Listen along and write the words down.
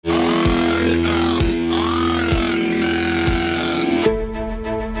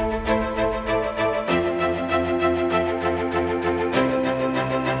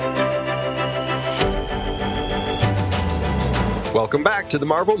to the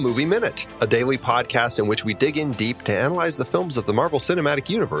Marvel Movie Minute, a daily podcast in which we dig in deep to analyze the films of the Marvel Cinematic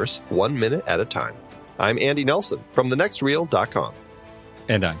Universe 1 minute at a time. I'm Andy Nelson from thenextreel.com.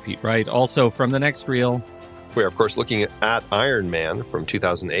 And I'm Pete Wright, also from The Next Reel. We are, of course, looking at Iron Man from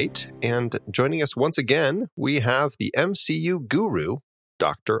 2008. And joining us once again, we have the MCU guru,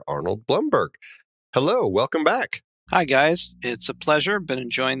 Dr. Arnold Blumberg. Hello, welcome back. Hi, guys. It's a pleasure. Been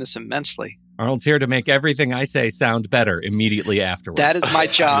enjoying this immensely. Arnold's here to make everything I say sound better immediately afterwards. That is my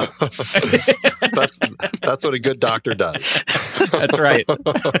job. That's what a good doctor does. That's right.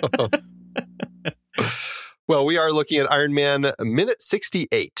 Well, we are looking at Iron Man Minute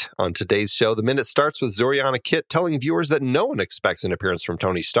 68 on today's show. The minute starts with Zoriana Kit telling viewers that no one expects an appearance from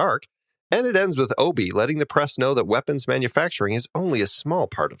Tony Stark. And it ends with Obi letting the press know that weapons manufacturing is only a small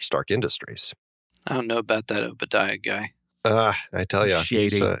part of Stark Industries. I don't know about that Obadiah guy. I tell you,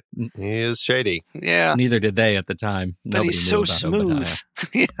 shady. He is shady. Yeah. Neither did they at the time. But Nobody he's knew so about smooth.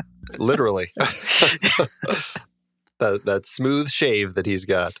 Obadiah. Yeah. Literally. that smooth shave that he's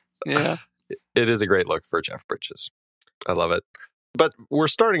got. Yeah. It is a great look for Jeff Bridges. I love it. But we're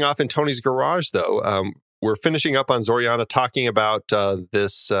starting off in Tony's garage, though. We're finishing up on Zoriana talking about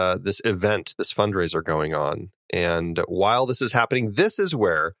this event, this fundraiser going on. And while this is happening, this is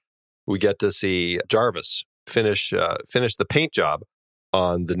where we get to see Jarvis finish the paint job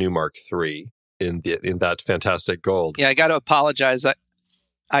on the new Mark III in that fantastic gold. Yeah, I got to apologize.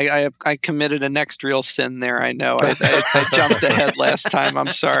 I committed a next real sin there. I know. I jumped ahead last time.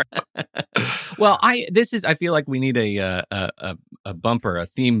 I'm sorry. Well, I feel like we need a bumper, a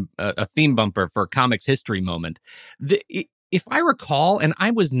theme bumper for Comics History Moment. If I recall, and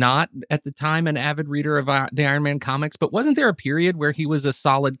I was not at the time an avid reader of the Iron Man comics, but wasn't there a period where he was a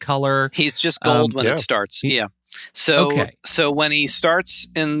solid color? He's just gold when it starts. Yeah. So when he starts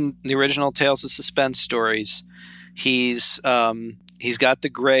in the original Tales of Suspense stories, he's got the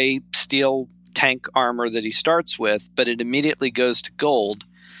gray steel tank armor that he starts with, but it immediately goes to gold.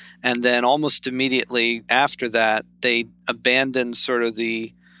 And then almost immediately after that, they abandon sort of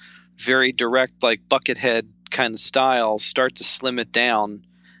the very direct, like Buckethead kind of style, start to slim it down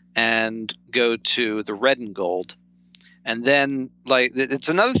and go to the red and gold. And then, like, it's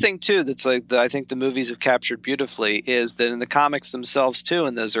another thing too that's like I think the movies have captured beautifully is that in the comics themselves too,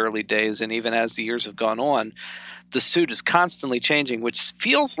 in those early days, and even as the years have gone on, the suit is constantly changing, which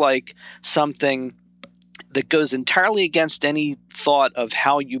feels like something that goes entirely against any thought of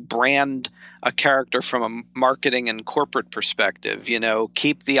how you brand a character from a marketing and corporate perspective. You know,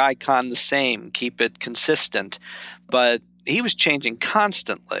 keep the icon the same, keep it consistent. But he was changing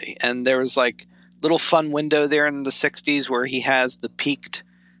constantly. And there was like little fun window there in the 60s where he has the peaked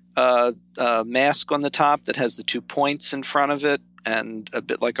mask on the top that has the 2 points in front of it and a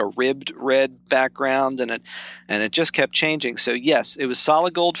bit like a ribbed red background, and it just kept changing. So yes, it was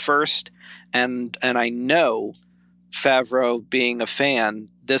solid gold first, and I know Favreau, being a fan,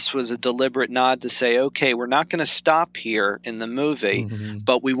 this was a deliberate nod to say, okay, we're not going to stop here in the movie,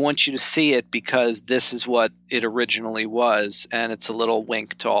 but we want you to see it because this is what it originally was, and it's a little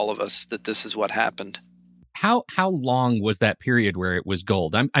wink to all of us that this is what happened. How long was that period where it was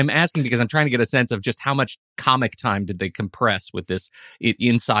gold? I'm asking because I'm trying to get a sense of just how much comic time did they compress with this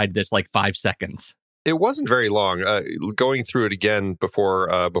inside this like 5 seconds. It wasn't very long. Going through it again before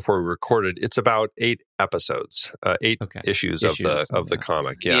we recorded, it's about 8 episodes, 8 issues of the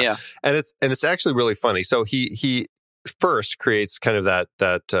comic. Yeah. And it's actually really funny. So he first creates kind of that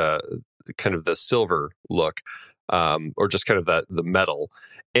kind of the silver look, or just kind of the metal.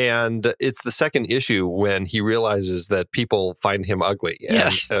 And it's the second issue when he realizes that people find him ugly.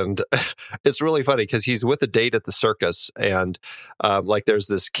 And it's really funny because he's with a date at the circus, and like there's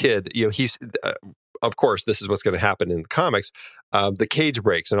this kid, you know, he's of course, this is what's going to happen in the comics. The cage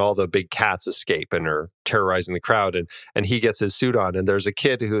breaks and all the big cats escape and are terrorizing the crowd. And he gets his suit on. And there's a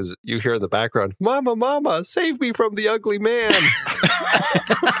kid who's, you hear in the background, "Mama, Mama, save me from the ugly man."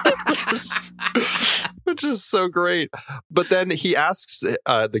 Which is so great. But then he asks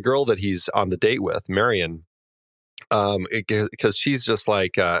the girl that he's on the date with, Marion, because she's just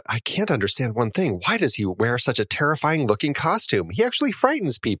like, I can't understand one thing. Why does he wear such a terrifying looking costume? He actually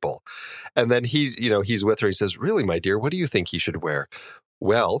frightens people. And then he's with her. He says, "Really, my dear, what do you think he should wear?"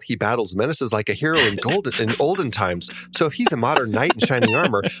 "Well, he battles menaces like a hero in olden times. So if he's a modern knight in shining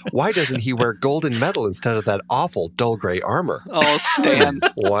armor, why doesn't he wear golden metal instead of that awful dull gray armor?" Oh, Stan.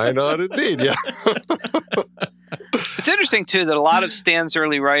 Why not indeed? Yeah. It's interesting, too, that a lot of Stan's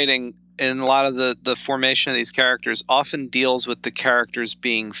early writing and a lot of the formation of these characters often deals with the characters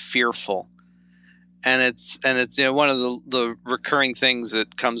being fearful. it's one of the recurring things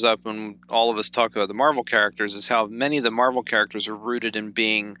that comes up when all of us talk about the Marvel characters is how many of the Marvel characters are rooted in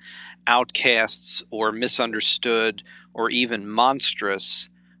being outcasts or misunderstood or even monstrous,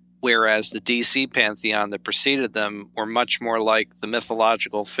 whereas the DC pantheon that preceded them were much more like the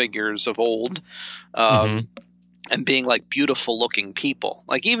mythological figures of old. And being like beautiful looking people.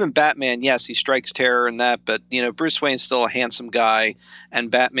 Like even Batman, yes, he strikes terror in that, but Bruce Wayne's still a handsome guy, and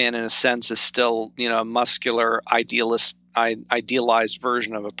Batman in a sense is still, a muscular idealized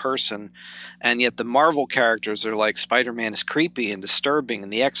version of a person. And yet the Marvel characters are like Spider-Man is creepy and disturbing,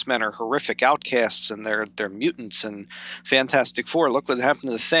 and the X-Men are horrific outcasts, and they're mutants, and Fantastic Four, look what happened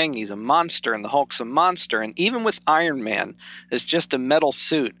to the Thing, he's a monster, and the Hulk's a monster. And even with Iron Man, it's just a metal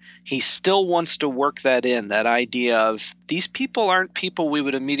suit, he still wants to work that in, that idea of these people aren't people we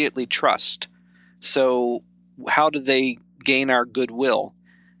would immediately trust. So how do they gain our goodwill?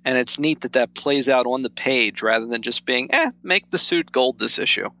 And it's neat that plays out on the page rather than just being, make the suit gold this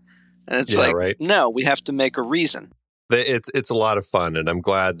issue. And it's no, we have to make a reason. It's a lot of fun, and I'm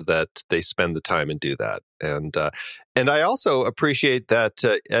glad that they spend the time and do that. And I also appreciate that,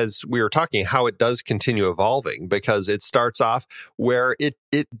 as we were talking, how it does continue evolving, because it starts off where it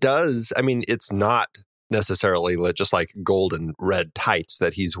does. I mean, it's not necessarily just like gold and red tights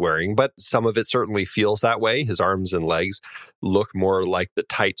that he's wearing, but some of it certainly feels that way. His arms and legs look more like the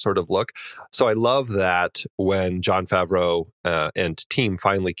tight sort of look. So I love that when Jon Favreau and team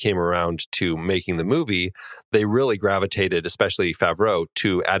finally came around to making the movie, they really gravitated, especially Favreau,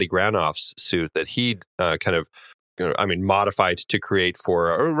 to Adi Granoff's suit that he'd modified to create for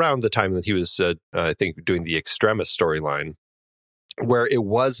around the time that he was, I think, doing the Extremis storyline, where it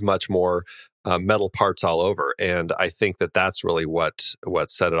was much more metal parts all over. And I think that's really what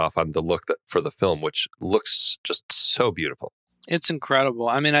set it off on the look for the film, which looks just so beautiful. It's incredible.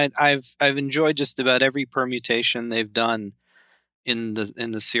 I mean, I've enjoyed just about every permutation they've done in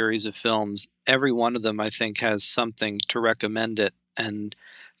the series of films. Every one of them, I think, has something to recommend it, and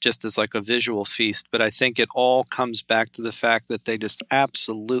just as like a visual feast. But I think it all comes back to the fact that they just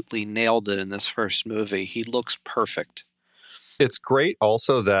absolutely nailed it in this first movie. He looks perfect. It's great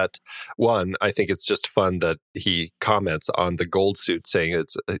also that, one, I think it's just fun that he comments on the gold suit saying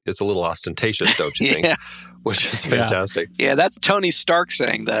it's a little ostentatious, don't you think? Which is fantastic. Yeah, that's Tony Stark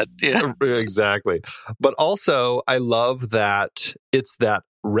saying that. Yeah, exactly. But also, I love that it's that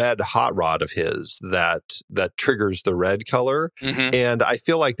red hot rod of his that triggers the red color. And I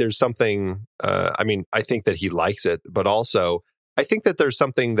feel like there's something, I think that he likes it, but also I think that there's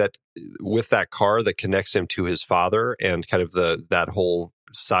something that with that car that connects him to his father and kind of that whole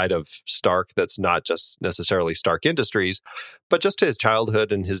side of Stark that's not just necessarily Stark Industries, but just to his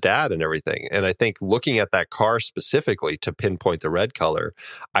childhood and his dad and everything. And I think looking at that car specifically to pinpoint the red color,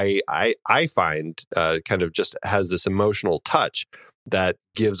 I find kind of just has this emotional touch that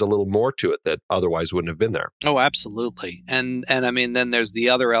gives a little more to it that otherwise wouldn't have been there. Oh, absolutely. And I mean, then there's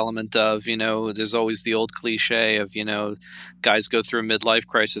the other element of, there's always the old cliche of, guys go through a midlife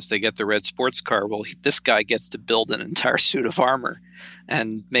crisis, they get the red sports car. Well, this guy gets to build an entire suit of armor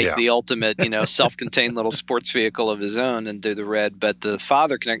and make the ultimate, self-contained little sports vehicle of his own and do the red. But the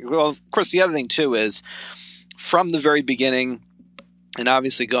father well, of course, the other thing too is from the very beginning, and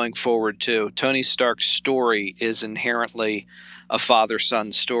obviously going forward too, Tony Stark's story is inherently a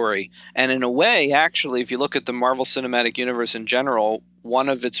father-son story. And in a way, actually, if you look at the Marvel Cinematic Universe in general, one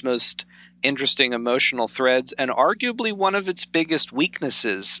of its most interesting emotional threads and arguably one of its biggest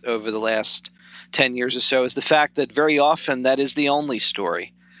weaknesses over the last 10 years or so is the fact that very often that is the only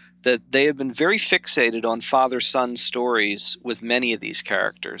story. That they have been very fixated on father-son stories with many of these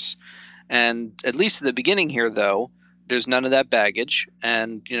characters. And at least at the beginning here, though, there's none of that baggage,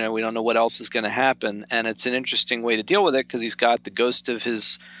 and we don't know what else is going to happen. And it's an interesting way to deal with it because he's got the ghost of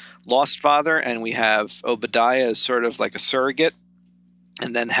his lost father, and we have Obadiah as sort of like a surrogate,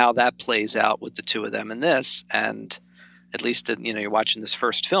 and then how that plays out with the two of them in this. And at least you're watching this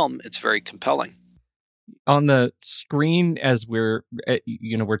first film, it's very compelling. On the screen, as we're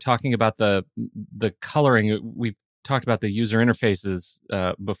talking about the coloring, we've talked about the user interfaces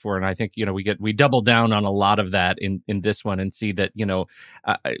before, and I think we double down on a lot of that in this one and see that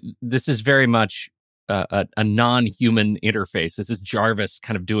this is very much a non-human interface. This is Jarvis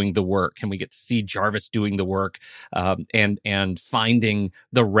kind of doing the work, and we get to see Jarvis doing the work and finding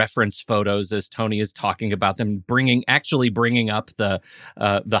the reference photos as Tony is talking about them, bringing up the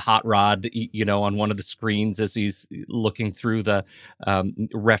hot rod, on one of the screens as he's looking through the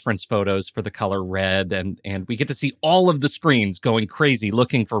reference photos for the color red, and we get to see all of the screens going crazy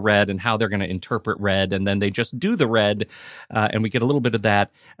looking for red and how they're going to interpret red, and then they just do the red, and we get a little bit of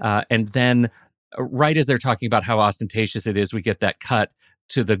that, and then right as they're talking about how ostentatious it is, we get that cut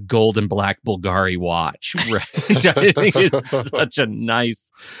to the gold and black Bulgari watch. Right? I think it's such a nice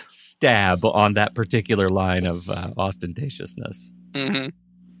stab on that particular line of ostentatiousness. Mm-hmm.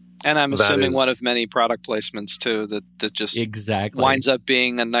 And I'm assuming one of many product placements too that just winds up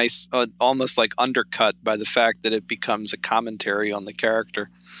being a nice, almost like undercut by the fact that it becomes a commentary on the character.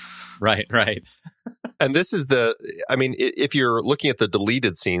 Right. And this is if you're looking at the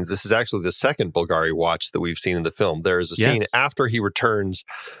deleted scenes, this is actually the second Bulgari watch that we've seen in the film. There is a scene after he returns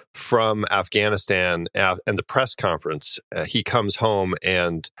from Afghanistan and the press conference. He comes home,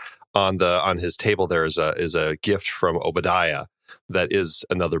 and on his table there is a gift from Obadiah that is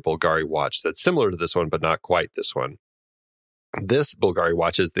another Bulgari watch that's similar to this one, but not quite this one. This Bulgari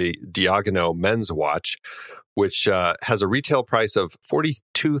watch is the Diagono men's watch, which has a retail price of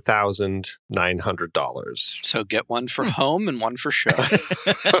 $42,900. So get one for home and one for show.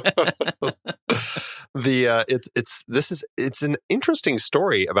 It's an interesting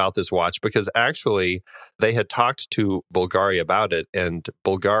story about this watch, because actually they had talked to Bulgari about it, and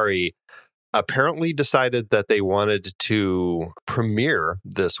Bulgari apparently decided that they wanted to premiere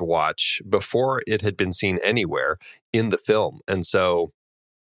this watch before it had been seen anywhere in the film. And so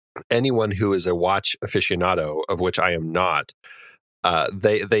anyone who is a watch aficionado, of which I am not,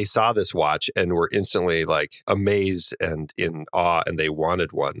 they saw this watch and were instantly like amazed and in awe, and they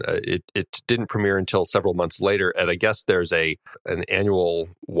wanted one. It didn't premiere until several months later, and I guess there's an annual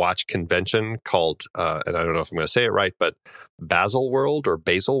watch convention called, and I don't know if I'm going to say it right, but Baselworld or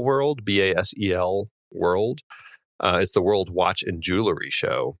Baselworld, BASEL World. It's the World Watch and Jewelry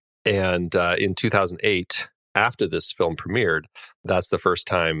Show, and in 2008. After this film premiered, that's the first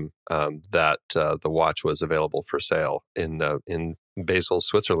time that the watch was available for sale in Basel,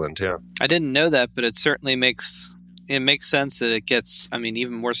 Switzerland. Yeah, I didn't know that, but it certainly makes sense that it gets. I mean,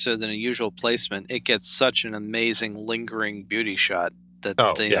 even more so than a usual placement, it gets such an amazing, lingering beauty shot that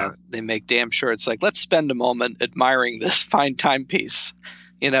they make damn sure it's like, let's spend a moment admiring this fine timepiece.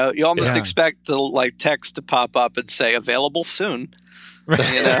 You know, you almost expect the like text to pop up and say "available soon." You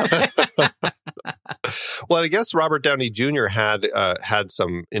know? Well, I guess Robert Downey Jr. had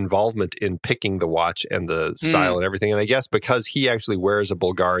some involvement in picking the watch and the style and everything. And I guess because he actually wears a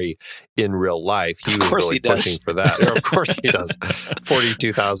Bulgari in real life, he was really pushing for that. Of course he does.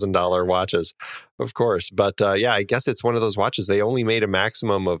 $42,000 watches, of course. But I guess it's one of those watches. They only made a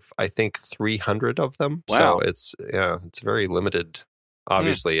maximum of, I think, 300 of them. Wow. So it's very limited.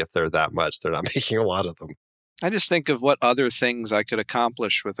 Obviously, if they're that much, they're not making a lot of them. I just think of what other things I could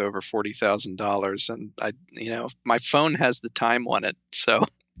accomplish with over $40,000, and my phone has the time on it, so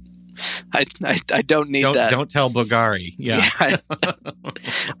I don't need that. Don't tell Bulgari. Yeah.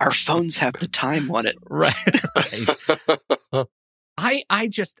 Our phones have the time on it, right? I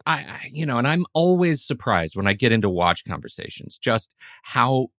and I'm always surprised when I get into watch conversations, just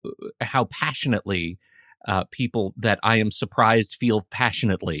how passionately. People that I am surprised feel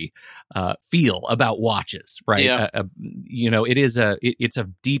passionately feel about watches, right? Yeah. It's a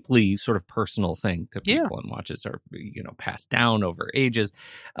deeply sort of personal thing to people, and watches are passed down over ages.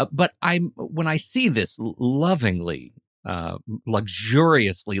 But when I see this lovingly,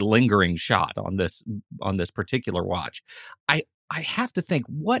 luxuriously lingering shot on this particular watch, I have to think,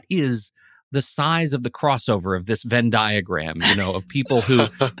 what is the size of the crossover of this Venn diagram, of people who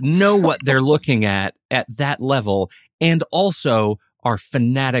know what they're looking at that level, and also are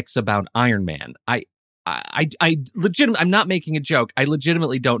fanatics about Iron Man. I legitimately, I'm not making a joke. I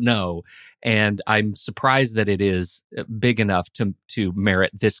legitimately don't know, and I'm surprised that it is big enough to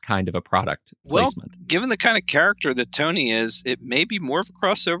merit this kind of a product placement. Well, given the kind of character that Tony is, it may be more of a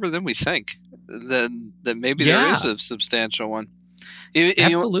crossover than we think. That maybe there is a substantial one.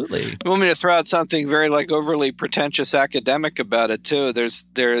 Absolutely. You want me to throw out something very overly pretentious academic about it too?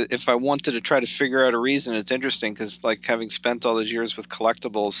 If I wanted to try to figure out a reason, it's interesting because having spent all those years with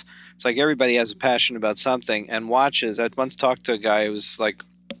collectibles, it's like everybody has a passion about something. And watches, I once talked to a guy who was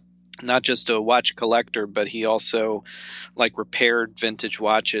not just a watch collector, but he also repaired vintage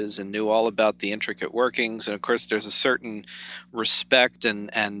watches and knew all about the intricate workings. And of course, there's a certain respect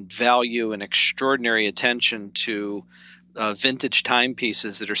and value and extraordinary attention to vintage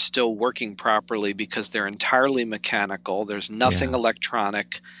timepieces that are still working properly because they're entirely mechanical. There's nothing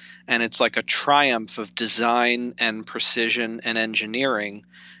electronic, and it's like a triumph of design and precision and engineering.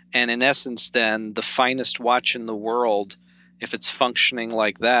 And in essence, then, the finest watch in the world, if it's functioning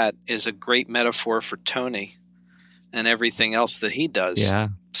like that, is a great metaphor for Tony and everything else that he does. Yeah.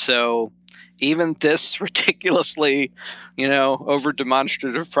 So even this ridiculously, over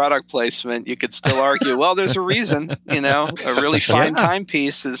demonstrative product placement, you could still argue, well, there's a reason, a really fine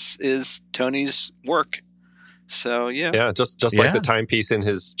timepiece is Tony's work. So, yeah. Yeah, just like the timepiece in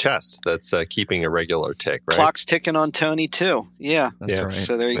his chest that's keeping a regular tick, right? Clock's ticking on Tony, too. Yeah. That's right.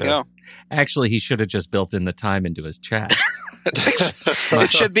 So there you go. Actually, he should have just built in the time into his chest.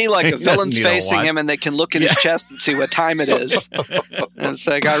 It should be like a villain's facing him and they can look at his chest and see what time it is. And it's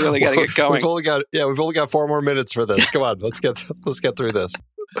like, I really got to get going. We've only got 4 more minutes for this. Come on, let's get through this.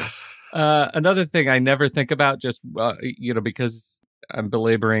 Another thing I never think about, just because I'm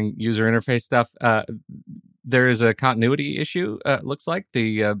belaboring user interface stuff. There is a continuity issue. Looks like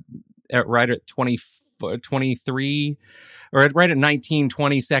right at 23. Or right at 19,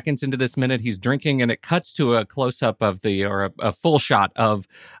 20 seconds into this minute, he's drinking, and it cuts to a close-up of a full shot of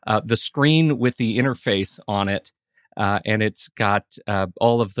the screen with the interface on it, and it's got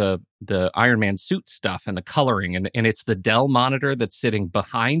all of the Iron Man suit stuff and the coloring, and it's the Dell monitor that's sitting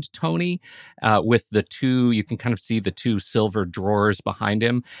behind Tony with the two, you can kind of see the 2 silver drawers behind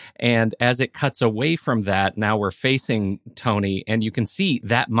him, and as it cuts away from that, now we're facing Tony, and you can see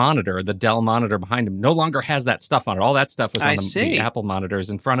that monitor, the Dell monitor behind him, no longer has that stuff on it. All that stuff was on the Apple monitors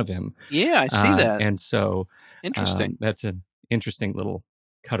in front of him. Yeah, I see that. And so interesting. That's an interesting little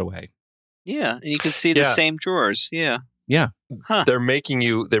cutaway. Yeah, and you can see the same drawers. Yeah. Yeah. Huh. They're making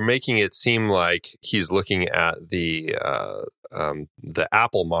it seem like he's looking at the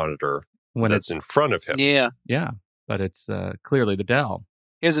Apple monitor that's in front of him. Yeah. Yeah. But it's clearly the Dell.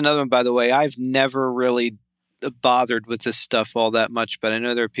 Here's another one, by the way. I've never really bothered with this stuff all that much, but I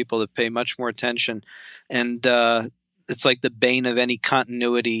know there are people that pay much more attention. And it's like the bane of any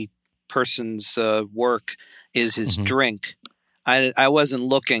continuity person's work is his drink. I wasn't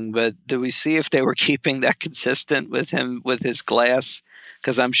looking, but do we see if they were keeping that consistent with him with his glass?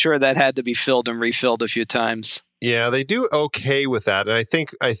 Because I'm sure that had to be filled and refilled a few times. Yeah, they do okay with that, and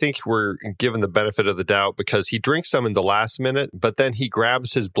I think we're given the benefit of the doubt because he drinks some in the last minute, but then he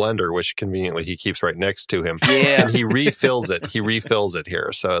grabs his blender, which conveniently he keeps right next to him, and he refills it. He refills it here,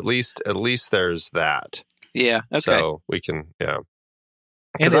 so at least there's that. Yeah, okay. So we can,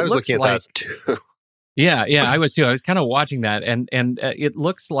 because I was looking at that too. Yeah, I was too. I was kind of watching that, and it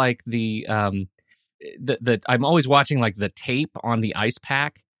looks like the I'm always watching like the tape on the ice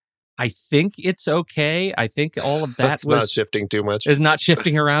pack. I think it's okay. I think all of that not shifting too much. Is not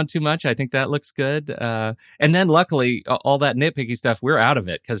shifting around too much. I think that looks good. And then luckily, all that nitpicky stuff, we're out of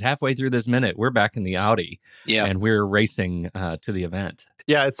it because halfway through this minute, we're back in the Audi. Yeah, and we're racing to the event.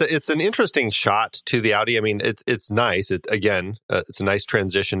 Yeah, it's an interesting shot to the Audi. I mean, it's nice. It's a nice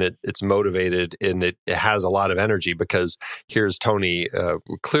transition. It's motivated and it has a lot of energy because here's Tony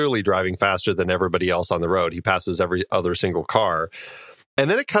clearly driving faster than everybody else on the road. He passes every other single car. And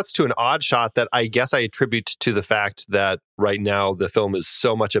then it cuts to an odd shot that I guess I attribute to the fact that right now the film is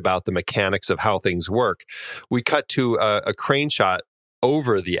so much about the mechanics of how things work. We cut to a crane shot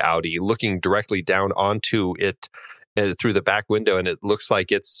over the Audi looking directly down onto it through the back window, and it looks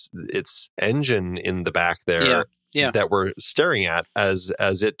like it's engine in the back there that we're staring at as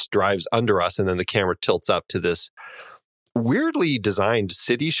it drives under us, and then the camera tilts up to this weirdly designed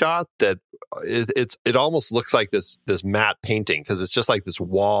city shot that it almost looks like this matte painting because it's just like this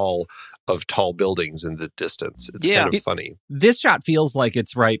wall of tall buildings in the distance. It's kind of funny. This shot feels like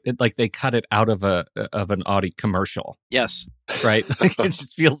it's like they cut it out of an Audi commercial. Yes. Right? It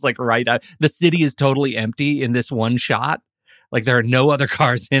just feels like right out. The city is totally empty in this one shot. Like there are no other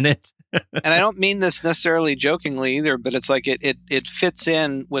cars in it. And I don't mean this necessarily jokingly either, but it's like it fits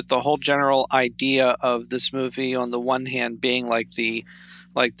in with the whole general idea of this movie on the one hand being like the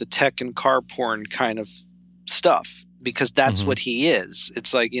tech and car porn kind of stuff, because that's what he is.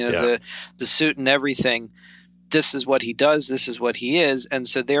 It's like, the suit and everything. This is what he does. This is what he is. And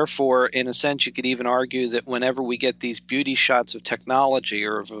so therefore, in a sense, you could even argue that whenever we get these beauty shots of technology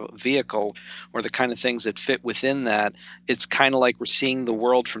or of a vehicle or the kind of things that fit within that, it's kind of like we're seeing the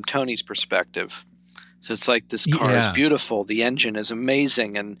world from Tony's perspective. So it's like this car is beautiful. The engine is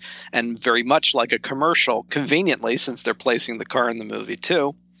amazing and very much like a commercial, conveniently, since they're placing the car in the movie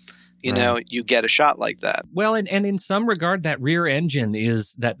too. You get a shot like that. Well, and in some regard, that rear engine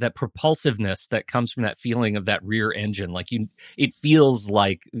is that propulsiveness that comes from that feeling of that rear engine. Like it feels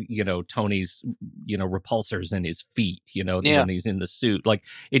like, Tony's, repulsors in his feet, when he's in the suit. Like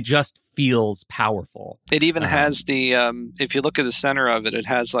it just feels powerful. It even has the, if you look at the center of it, it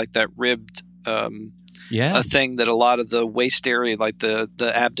has like that ribbed, a thing that a lot of the waist area, like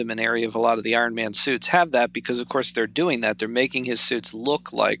the abdomen area of a lot of the Iron Man suits have that because, of course, they're doing that. They're making his suits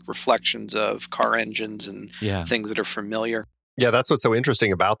look like reflections of car engines and things that are familiar. Yeah, that's what's so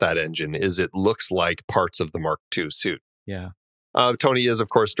interesting about that engine is it looks like parts of the Mark II suit. Yeah. Tony is, of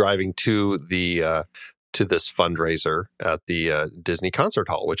course, driving to the to this fundraiser at the Disney Concert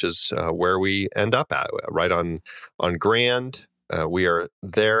Hall, which is where we end up at, right on Grand. We are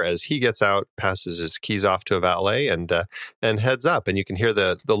there as he gets out, passes his keys off to a valet, and heads up. And you can hear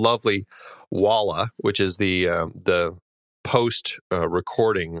the lovely Walla, which is the post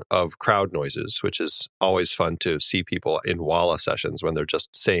recording of crowd noises, which is always fun to see people in Walla sessions when they're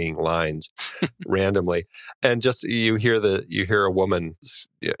just saying lines randomly, and just you hear a woman.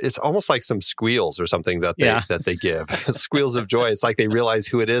 It's almost like some squeals or something that they give squeals of joy. It's like they realize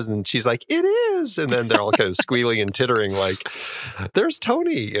who it is, and she's like, "It is," and then they're all kind of squealing and tittering like, "There's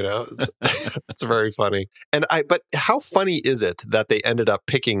Tony," It's very funny. But how funny is it that they ended up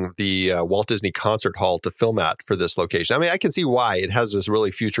picking the Walt Disney Concert Hall to film at for this location? I mean, I can see why. It has this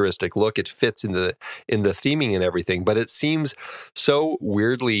really futuristic look. It fits in the theming and everything, but it seems so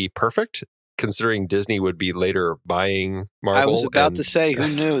weirdly perfect considering Disney would be later buying Marvel. I was about to say, who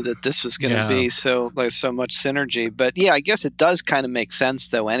knew that this was going to be so much synergy? But yeah, I guess it does kind of make sense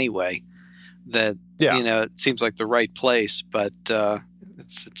though anyway, that, it seems like the right place, but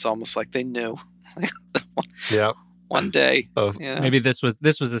it's almost like they knew. Yeah. One day, maybe this was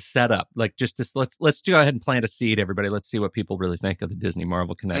a setup. Like, let's go ahead and plant a seed, everybody. Let's see what people really think of the Disney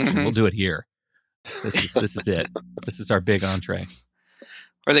Marvel connection. Mm-hmm. We'll do it here. This is it. This is our big entree.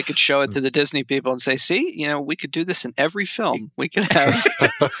 Or they could show it to the Disney people and say, "See, we could do this in every film. We could have."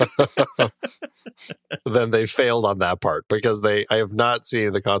 Then they failed on that part because I have not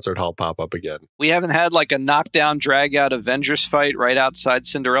seen the concert hall pop up again. We haven't had like a knockdown, drag out Avengers fight right outside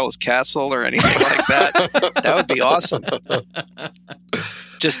Cinderella's castle or anything like that. That would be awesome.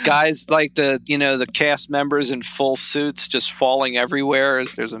 Just guys like the cast members in full suits just falling everywhere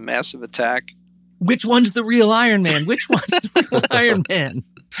as there's a massive attack. Which one's the real Iron Man? Which one's the real Iron Man?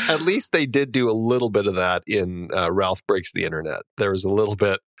 At least they did do a little bit of that in Ralph Breaks the Internet. There was a little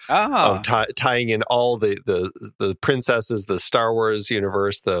bit of tying in all the princesses, the Star Wars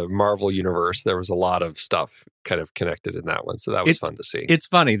universe, the Marvel universe. There was a lot of stuff kind of connected in that one. So that was fun to see. It's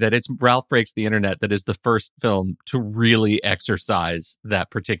funny that it's Ralph Breaks the Internet that is the first film to really exercise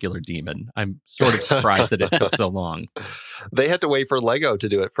that particular demon. I'm sort of surprised that it took so long. They had to wait for Lego to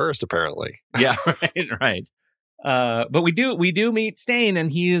do it first, apparently. Yeah, right. But we do meet Stain,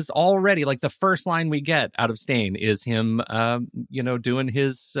 and he is already like the first line we get out of Stain is him, doing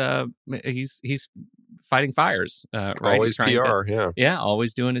his, he's fighting fires, right? Always PR, yeah,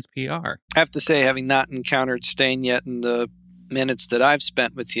 always doing his PR. I have to say, having not encountered Stain yet in the minutes that I've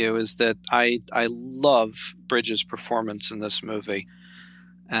spent with you, is that I love Bridges' performance in this movie,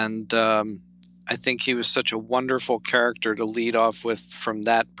 and I think he was such a wonderful character to lead off with from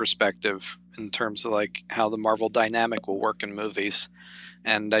that perspective, in terms of like how the Marvel dynamic will work in movies.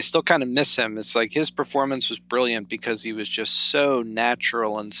 And I still kind of miss him. It's like his performance was brilliant because he was just so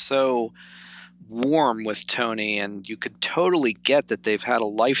natural and so warm with Tony, and you could totally get that they've had a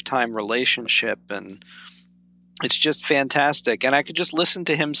lifetime relationship, and it's just fantastic. And I could just listen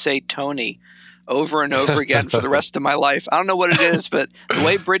to him say Tony over and over again for the rest of my life. I don't know what it is, but the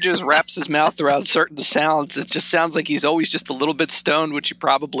way Bridges wraps his mouth around certain sounds, it just sounds like he's always just a little bit stoned, which he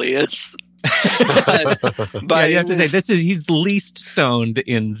probably is. but you have to say he's the least stoned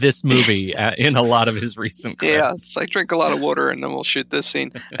in this movie in a lot of his recent credits. Yeah, it's like drink a lot of water and then we'll shoot this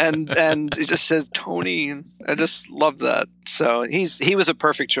scene. And he just said Tony, and I just love that. So he was a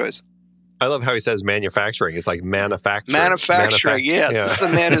perfect choice. I love how he says manufacturing. It's like manufacturing. Yeah. This is a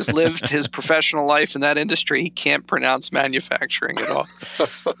man who's lived his professional life in that industry. He can't pronounce manufacturing at all.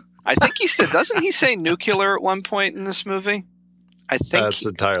 I think doesn't he say nuclear at one point in this movie? I think that's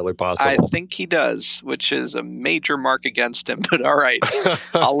entirely possible. I think he does, which is a major mark against him. But all right,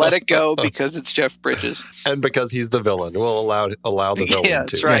 I'll let it go because it's Jeff Bridges, and because he's the villain. We'll allow the villain. Yeah,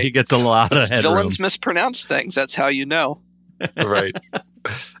 that's right. Yeah, he gets a lot of headroom. Villains mispronounce things. That's how you know. Right.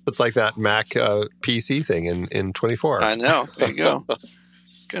 It's like that Mac PC thing in 24. I know. There you go.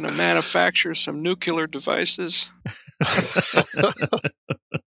 Gonna manufacture some nuclear devices.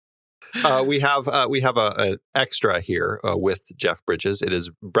 We have an extra here with Jeff Bridges. It is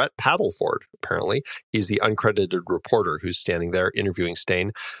Brett Paddleford, apparently. He's the uncredited reporter who's standing there interviewing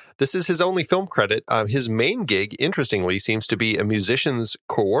Stain. This is his only film credit. His main gig, interestingly, seems to be a musician's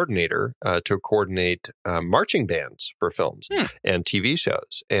coordinator to coordinate marching bands for films and TV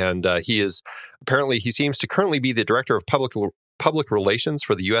shows. And he seems to currently be the director of public relations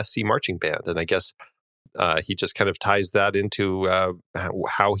for the USC Marching Band. And I guess he just kind of ties that into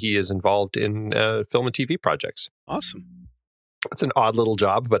how he is involved in film and TV projects. Awesome. It's an odd little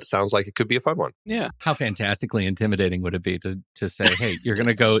job, but it sounds like it could be a fun one. Yeah. How fantastically intimidating would it be to say, hey, you're going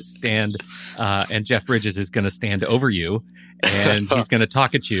to go stand and Jeff Bridges is going to stand over you and he's going to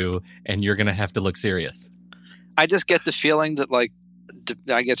talk at you and you're going to have to look serious. I just get the feeling that, like,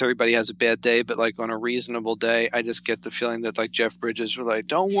 I guess everybody has a bad day, but like on a reasonable day, I just get the feeling that like Jeff Bridges were like,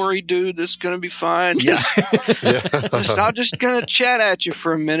 "Don't worry, dude, this is gonna be fine. Yeah. I'm just gonna chat at you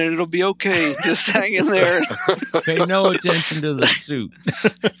for a minute. It'll be okay. Just hang in there. Pay no attention to the suit."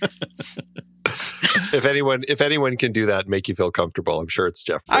 If anyone can do that and make you feel comfortable, I'm sure it's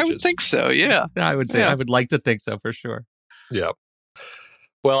Jeff Bridges. I would think so. Yeah, I would think. Yeah. I would like to think so for sure. Yeah.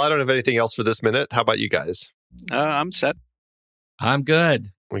 Well, I don't have anything else for this minute. How about you guys? I'm set. I'm good.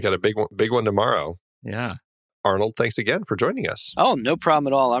 We got a big one tomorrow. Yeah. Arnold, thanks again for joining us. Oh, no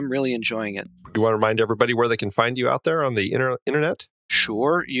problem at all. I'm really enjoying it. You want to remind everybody where they can find you out there on the internet?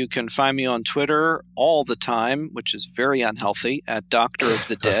 Sure. You can find me on Twitter all the time, which is very unhealthy, at Doctor of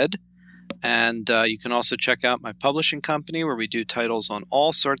the Dead. And you can also check out my publishing company where we do titles on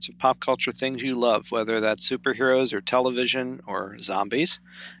all sorts of pop culture things you love, whether that's superheroes or television or zombies,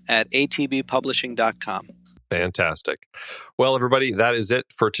 at atbpublishing.com. Fantastic. Well, everybody, that is it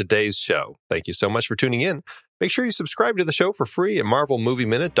for today's show. Thank you so much for tuning in. Make sure you subscribe to the show for free at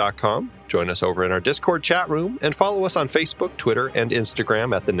marvelmovieminute.com. Join us over in our Discord chat room and follow us on Facebook, Twitter, and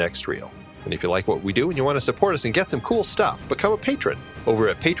Instagram at The Next Reel. And if you like what we do and you want to support us and get some cool stuff, become a patron over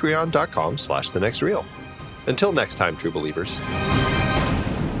at patreon.com/thenextreel. Until next time, true believers.